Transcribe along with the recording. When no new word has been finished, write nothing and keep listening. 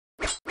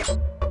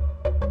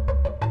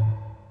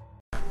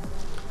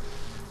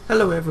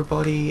Hello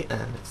everybody,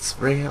 and it's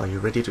Ray. Are you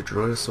ready to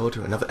draw your sword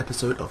to another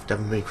episode of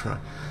Devil May Cry?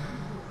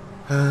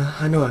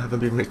 I know I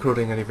haven't been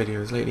recording any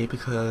videos lately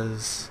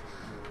because,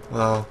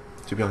 well,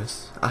 to be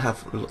honest, I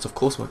have lots of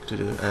coursework to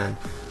do and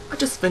I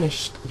just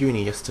finished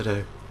uni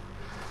yesterday.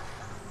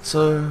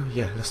 So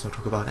yeah, let's not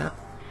talk about that,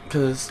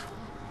 because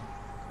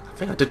I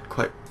think I did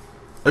quite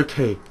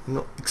okay.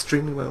 Not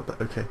extremely well, but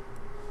okay.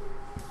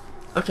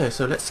 Okay,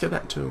 so let's go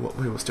back to what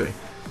we was doing.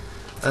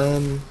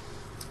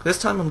 This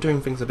time I'm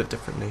doing things a bit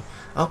differently.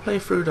 I'll play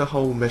through the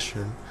whole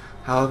mission,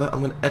 however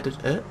I'm going to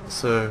edit it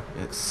so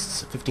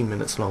it's 15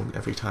 minutes long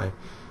every time.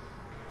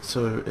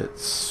 So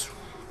it's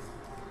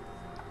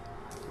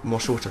more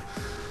shorter.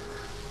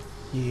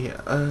 Yeah,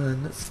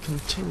 let's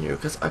continue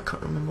because I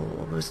can't remember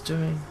what I was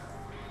doing.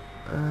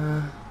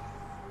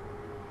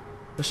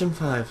 Mission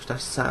 5,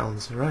 that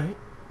sounds right.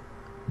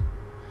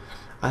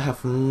 I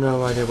have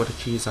no idea what the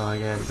keys are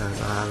again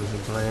because I haven't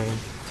been playing.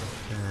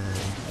 And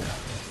yeah.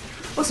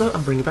 Also,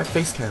 I'm bringing back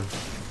Facecam.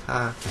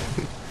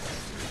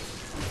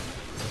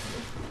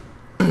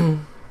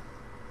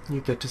 You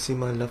get to see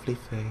my lovely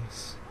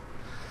face.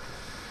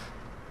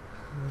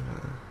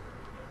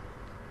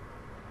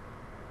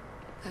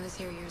 I was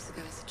here years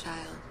ago as a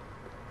child.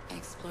 I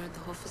explored the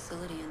whole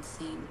facility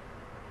unseen.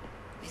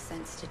 I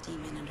sensed a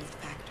demon under the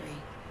factory.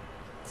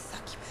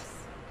 Succubus,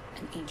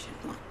 an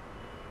ancient one.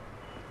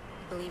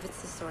 I believe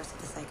it's the source of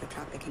the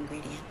psychotropic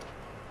ingredient.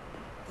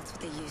 That's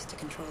what they use to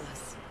control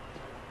us.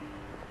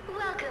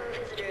 Welcome,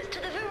 visitors, to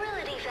the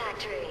Virility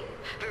Factory.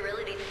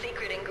 Virility's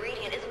secret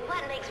ingredient is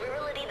what makes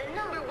Virility the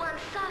 #1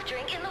 soft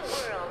drink in the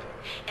world.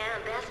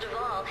 And best of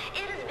all,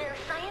 it has been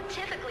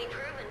scientifically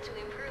proven to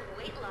improve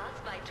weight loss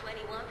by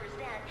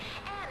 21%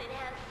 and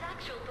enhance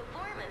sexual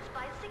performance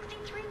by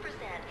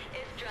 63%.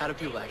 How do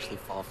people actually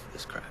fall for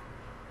this crap?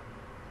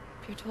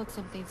 If you're told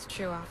something's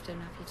true often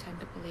enough, you tend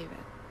to believe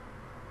it.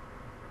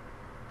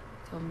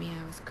 Told me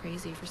I was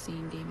crazy for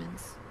seeing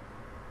demons.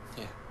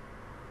 Yeah.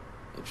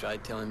 They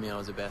tried telling me I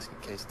was a basket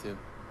case too.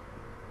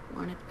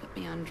 Wanted to put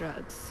me on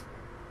drugs.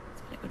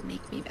 Said it would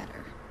make me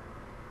better.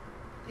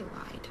 They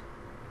lied.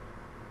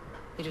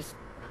 They just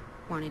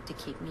wanted to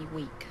keep me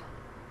weak.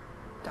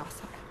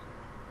 Docile.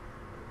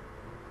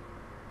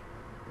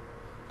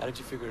 How did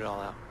you figure it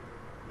all out?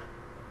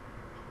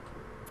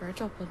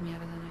 Virgil pulled me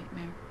out of the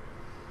nightmare.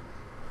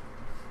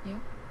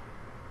 You?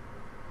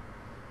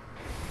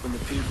 When the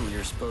people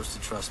you're supposed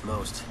to trust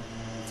most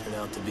turn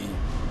out to be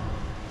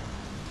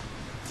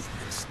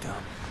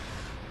scum,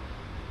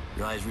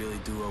 your eyes really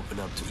do open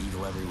up to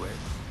evil everywhere.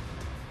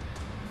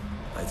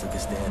 I took a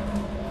stand,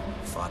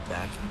 fought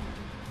back,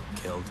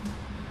 killed,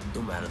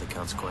 no matter the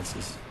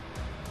consequences.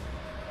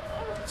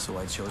 So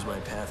I chose my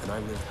path and I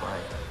lived by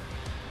it.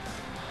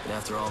 And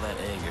after all that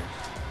anger,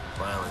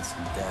 violence,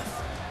 and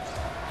death,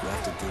 you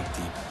have to dig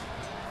deep.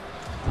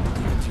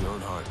 Dig into your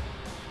own heart.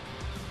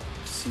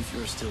 To see if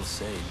you're still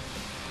sane.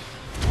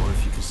 Or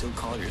if you can still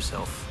call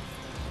yourself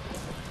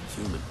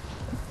human.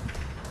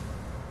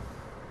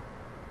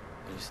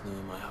 I just knew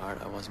in my heart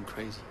I wasn't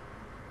crazy.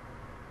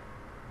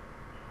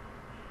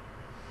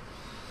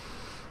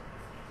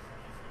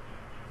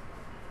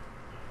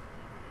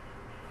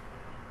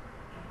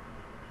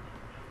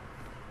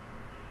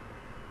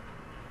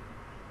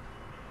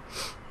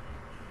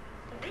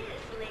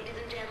 This, ladies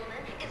and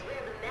gentlemen, is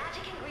where the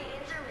magic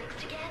ingredients are mixed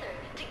together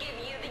to give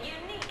you the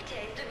unique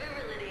taste of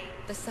virility.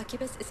 The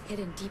succubus is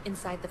hidden deep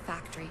inside the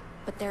factory,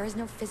 but there is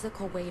no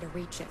physical way to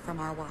reach it from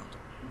our world.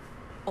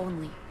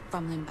 Only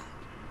from Limbo.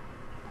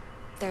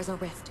 There's a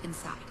rift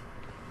inside.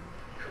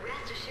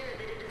 Rest assured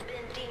that it has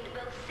been deemed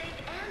both safe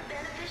and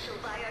beneficial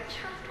by our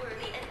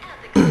trustworthy and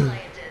ethical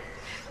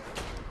scientists.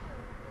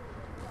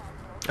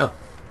 Oh.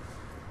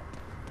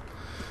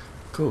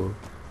 Cool.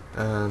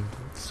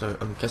 So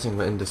I'm guessing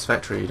we're in this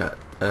factory that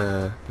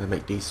they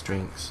make these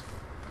drinks.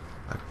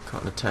 I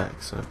can't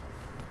attack, so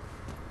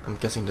I'm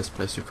guessing this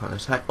place you can't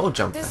attack or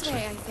jump. This actually.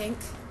 way, I think.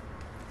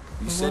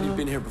 You said you've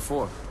been here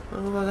before.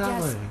 Oh, well, that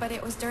Yes, way. but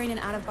it was during an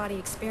out-of-body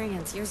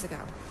experience years ago.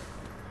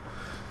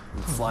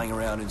 Flying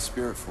around in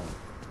spirit form.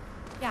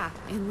 Yeah,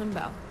 in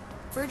Limbo.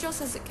 Virgil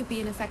says it could be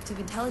an effective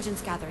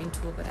intelligence gathering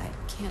tool, but I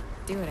can't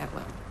do it at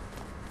will.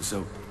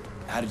 So,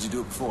 how did you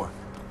do it before?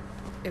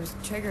 It was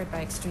triggered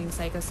by extreme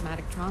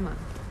psychosomatic trauma.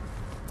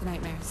 The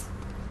nightmares.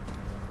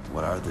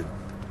 What are the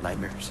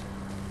nightmares?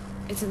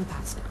 It's in the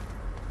past now.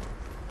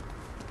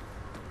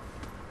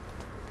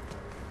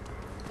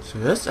 So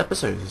this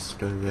episode is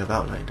going to be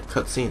about like the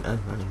cutscene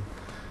and running.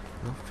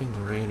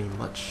 Nothing really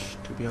much,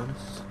 to be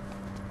honest.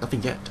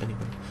 Nothing yet,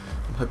 anyway.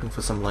 I'm hoping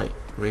for some like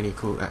really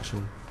cool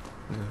action,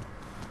 you know,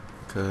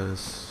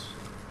 because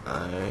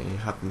I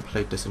haven't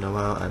played this in a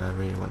while and I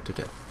really want to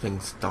get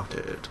things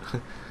started.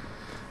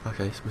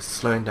 Okay, so we're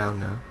slowing down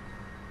now.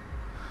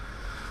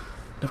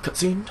 No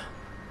cutscene.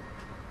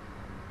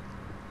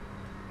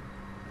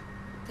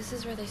 This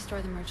is where they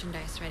store the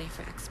merchandise ready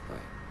for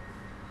export.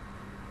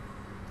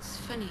 It's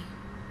funny.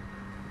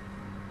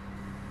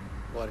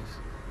 What is?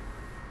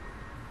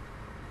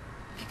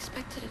 I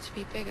expected it to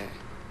be bigger.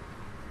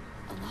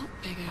 A lot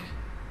bigger.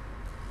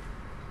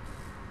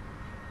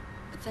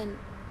 But then,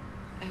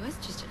 I was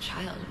just a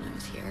child when I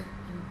was here.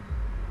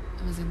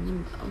 I was in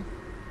limbo.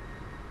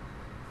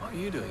 What are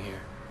you doing here?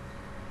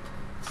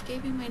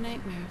 Escaping my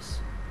nightmares.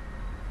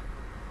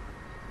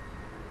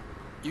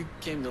 You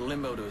came to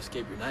limbo to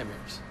escape your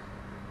nightmares.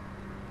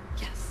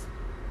 Yes.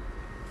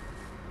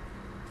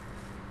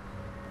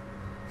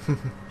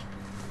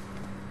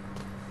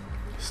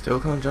 Still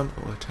can't jump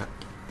or attack.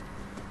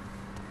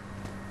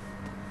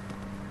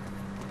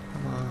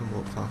 Come on,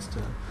 walk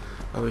faster.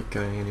 Are we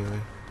going anyway?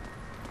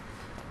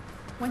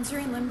 Once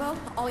you're in limbo,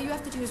 all you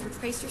have to do is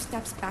retrace your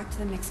steps back to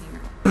the mixing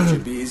room.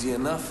 Should be easy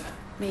enough.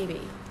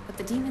 Maybe, but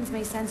the demons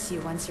may sense you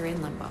once you're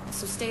in limbo,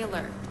 so stay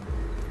alert.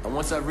 And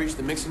once I've reached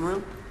the mixing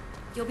room,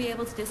 You'll be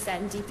able to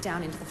descend deep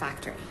down into the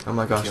factory. Oh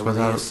my gosh, kill was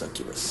me I a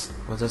succubus.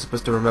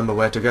 supposed to remember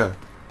where to go?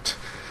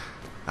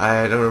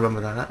 I don't remember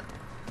that.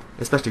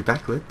 Especially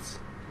backwards.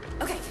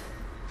 Okay,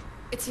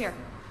 it's here.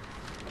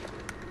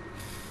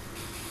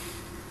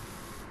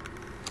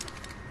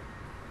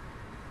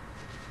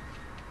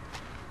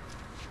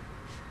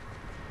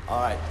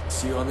 Alright,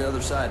 see you on the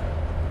other side.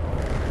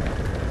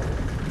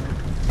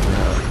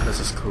 Yeah, this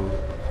is cool.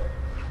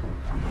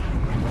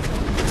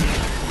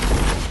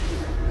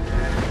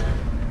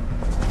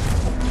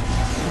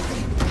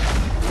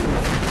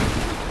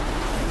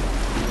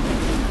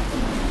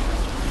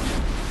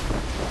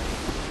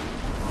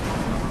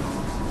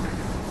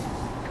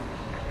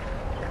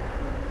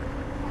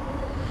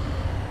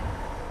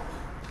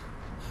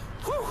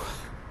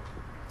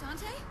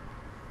 Dante?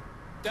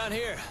 Down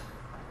here.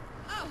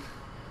 Oh,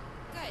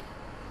 good.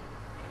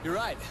 You're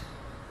right.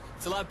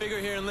 It's a lot bigger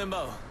here in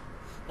limbo.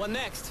 What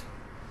next?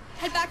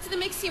 Head back to the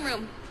mixing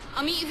room.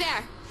 I'll meet you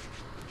there.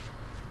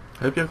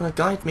 I hope you're gonna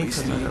guide me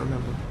because I don't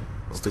remember.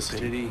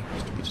 Stupidity.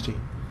 Stupidity.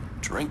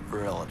 Drink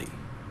virility.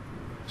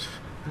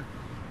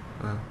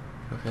 Oh,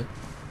 okay.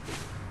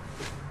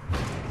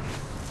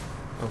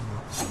 Oh.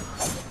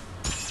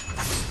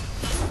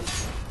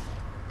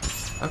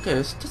 Okay,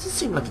 this doesn't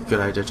seem like a good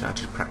idea to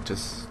actually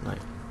practice,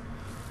 like,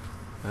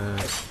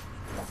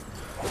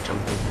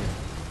 jumping.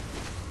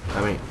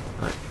 I mean,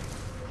 like,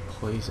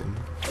 poison.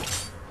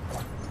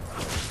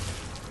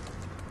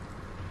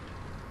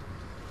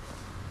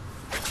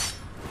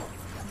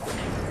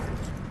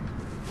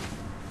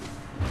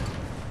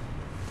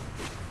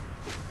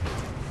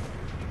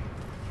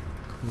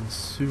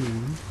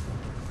 Consume.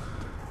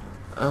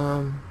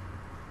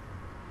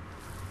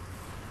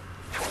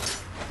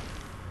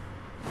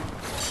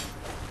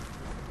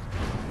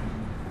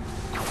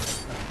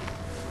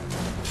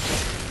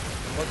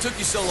 What took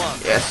you so long?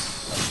 Yes.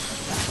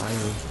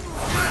 Finally.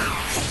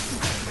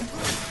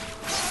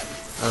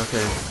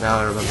 Okay, now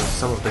I remember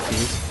some of the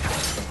keys.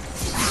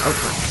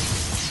 Okay.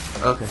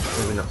 Okay,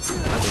 maybe not. I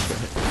didn't get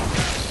hit.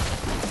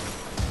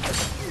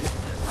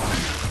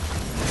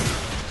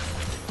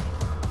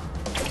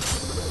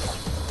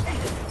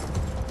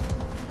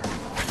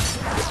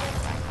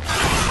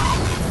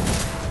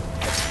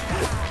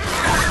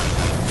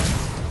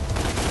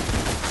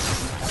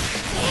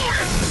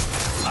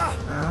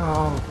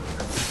 Ow.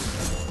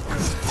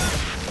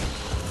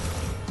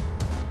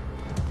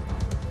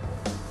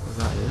 Was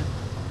that it?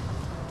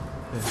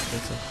 Yeah, I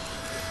think so.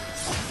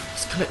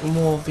 Let's collect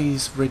more of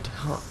these red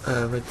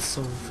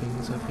soul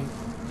things, I think.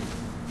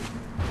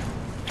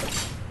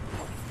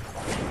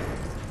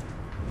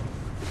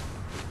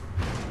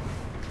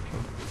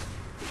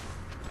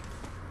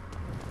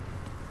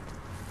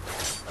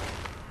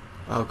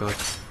 Oh god.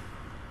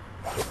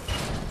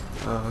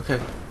 Oh, okay.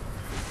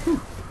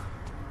 Whew.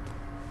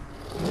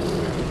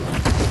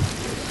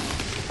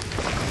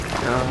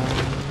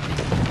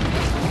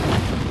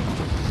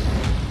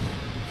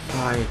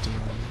 Fighting.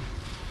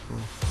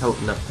 Hell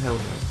no, hell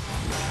no.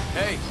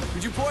 Hey,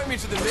 could you point me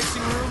to the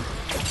mixing room?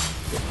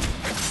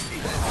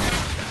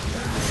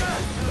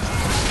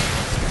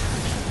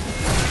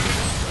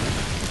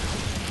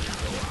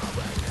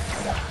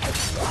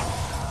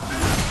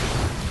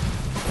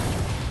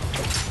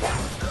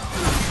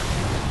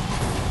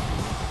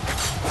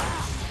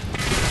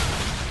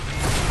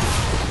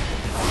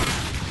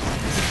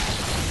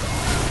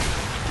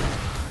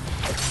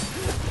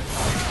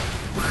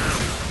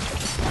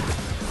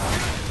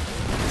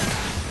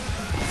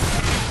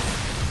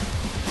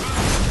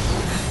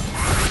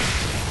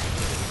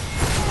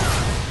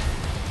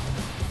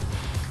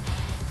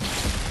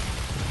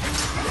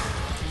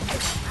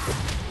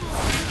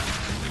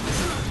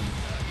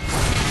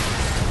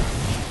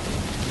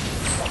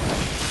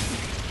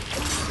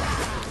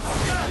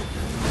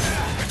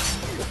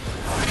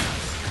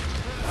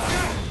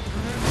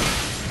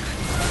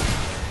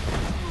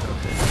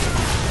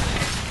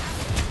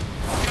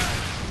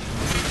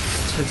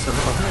 Takes a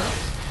lot of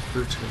health.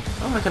 Brutally.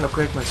 Oh, I can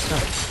upgrade my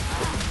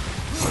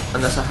stuff.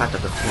 Unless I had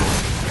that before.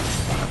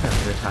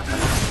 Apparently it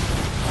happened.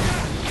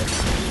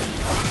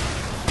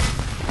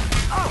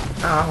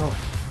 Ow!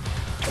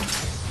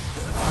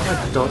 How do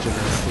I dodge it?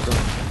 Hold on.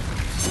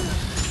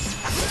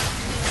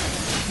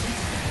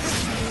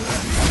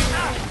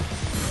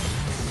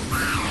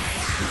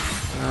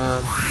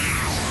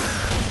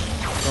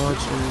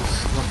 Dodge is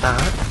not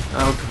bad.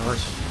 Oh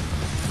gosh.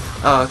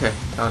 Oh, okay.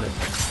 Found it.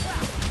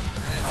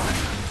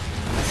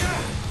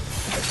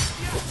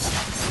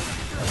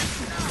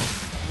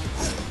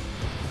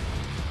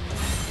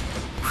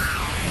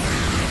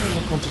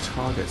 haunted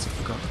targets, I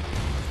forgot.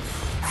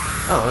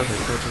 Oh, okay,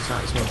 dodges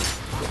that as well.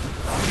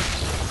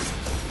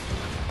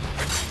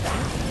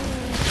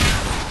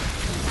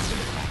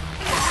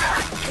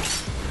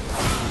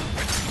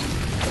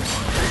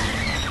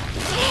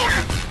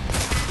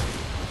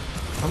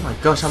 Oh my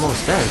gosh, I'm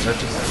almost dead. I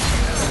just...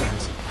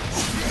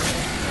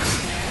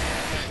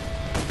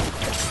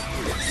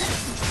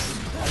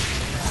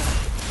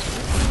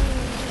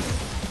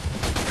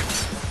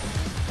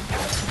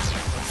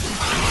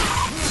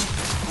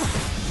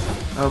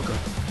 Oh god.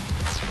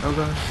 Oh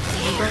god.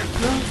 Oh god.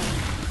 No.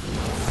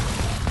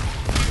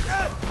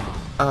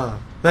 Oh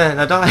man,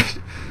 I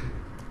died.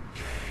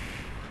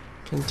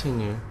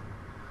 Continue.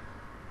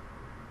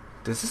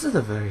 This isn't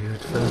a very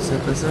good first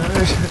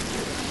episode.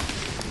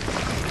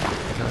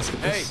 Can I skip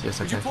Hey, this?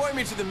 Yes, I could you can. point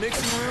me to the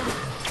mixing room?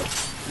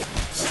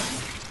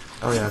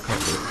 Oh yeah, I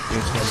can't do it.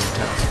 You told me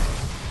that.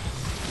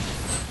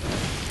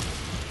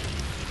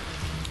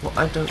 What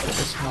I don't get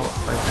is how I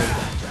do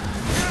that.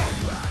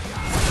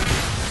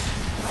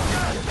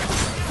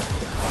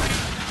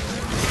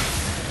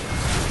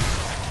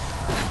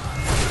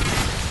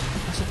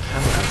 There's a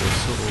camera that's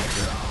so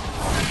awkward.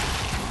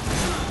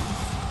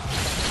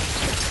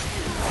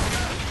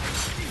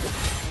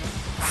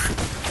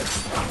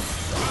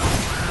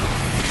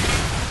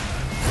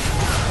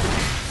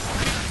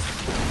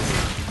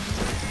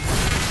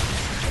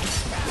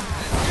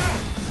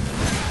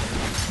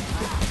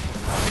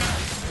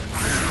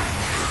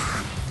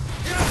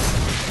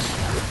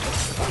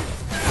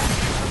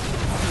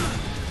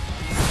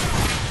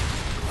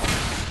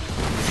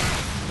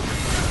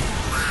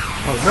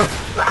 Oh no!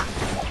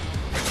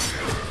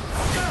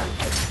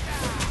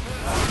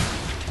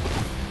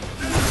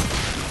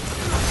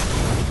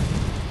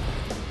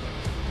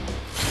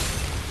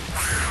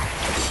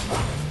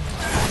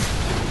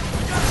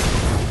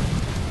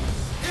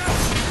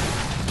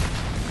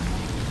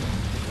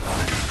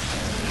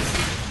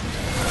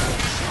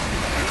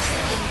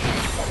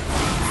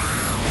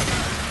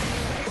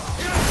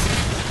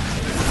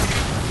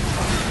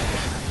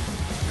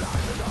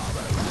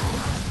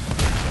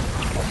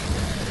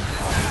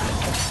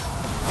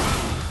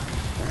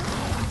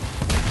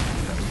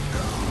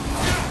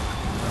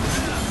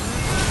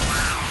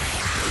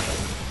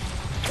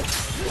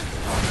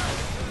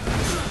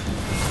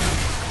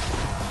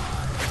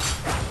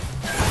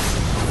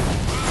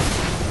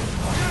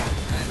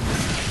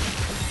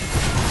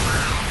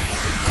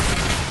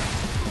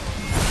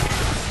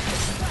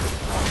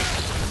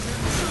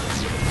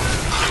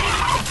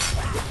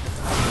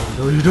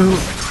 No, you don't.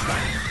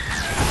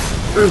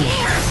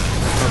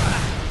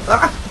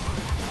 Ah!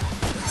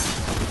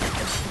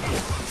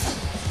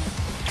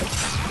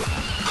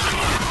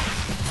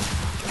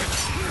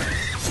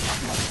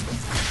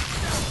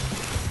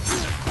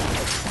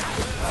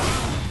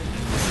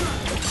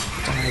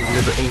 Die,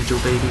 little angel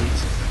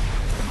babies.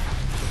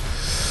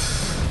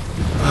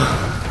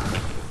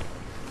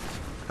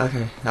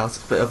 Okay, that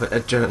was a bit of an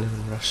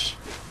adrenaline rush.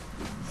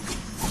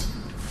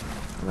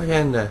 How am I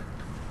getting there?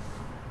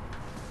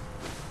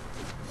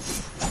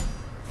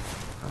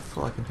 I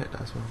thought I can hit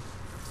that as well.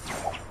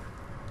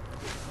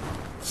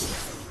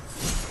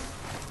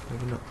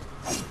 Maybe not.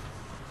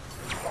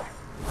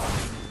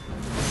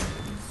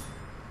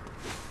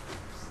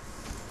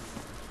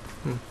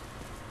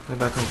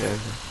 Maybe I can't get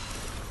over.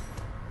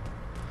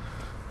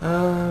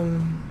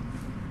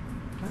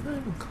 Where did I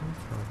even come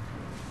from?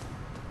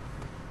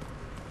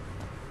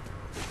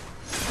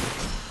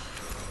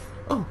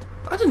 Oh,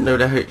 I didn't know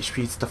the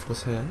HP stuff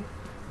was here.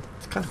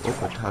 It's kind of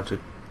awkward how to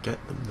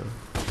get them though.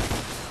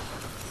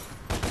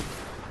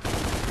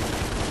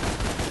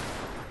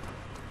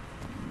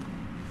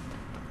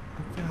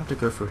 I have to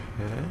go through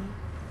here.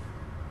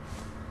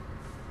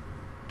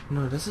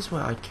 No, this is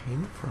where I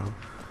came from.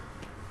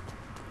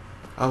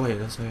 Oh wait,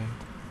 there's a...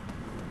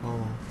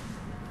 Oh.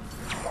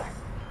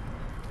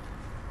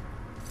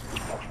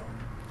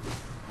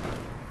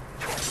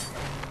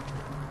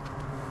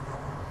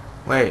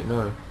 Wait,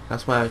 no.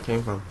 That's where I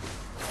came from.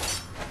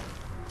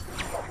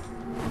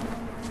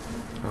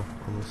 Oh,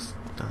 almost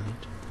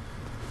died.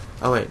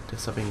 Oh wait,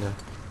 there's something there.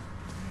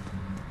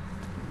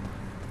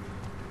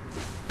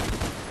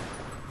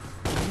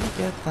 How do I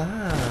get that?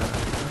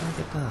 How do I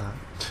get that?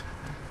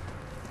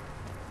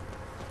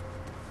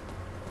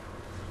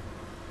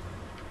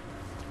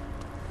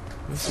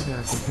 Let me see if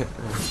I can hit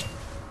them.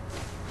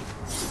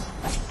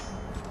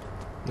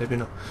 Maybe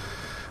not.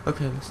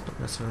 Okay, let's not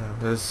mess around.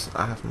 Because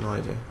I have no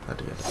idea how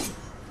to get it.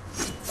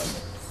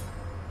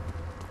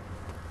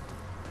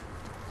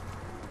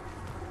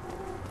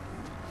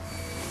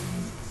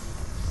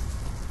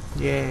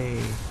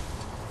 Yay!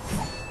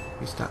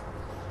 Who's that?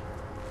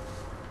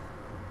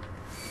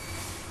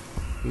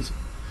 Use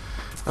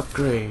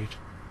upgrade.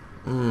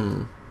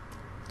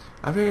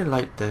 I really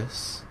like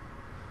this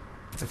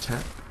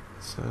attack,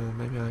 so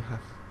maybe I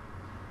have.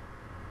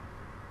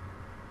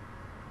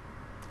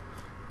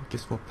 It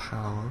gives more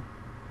power.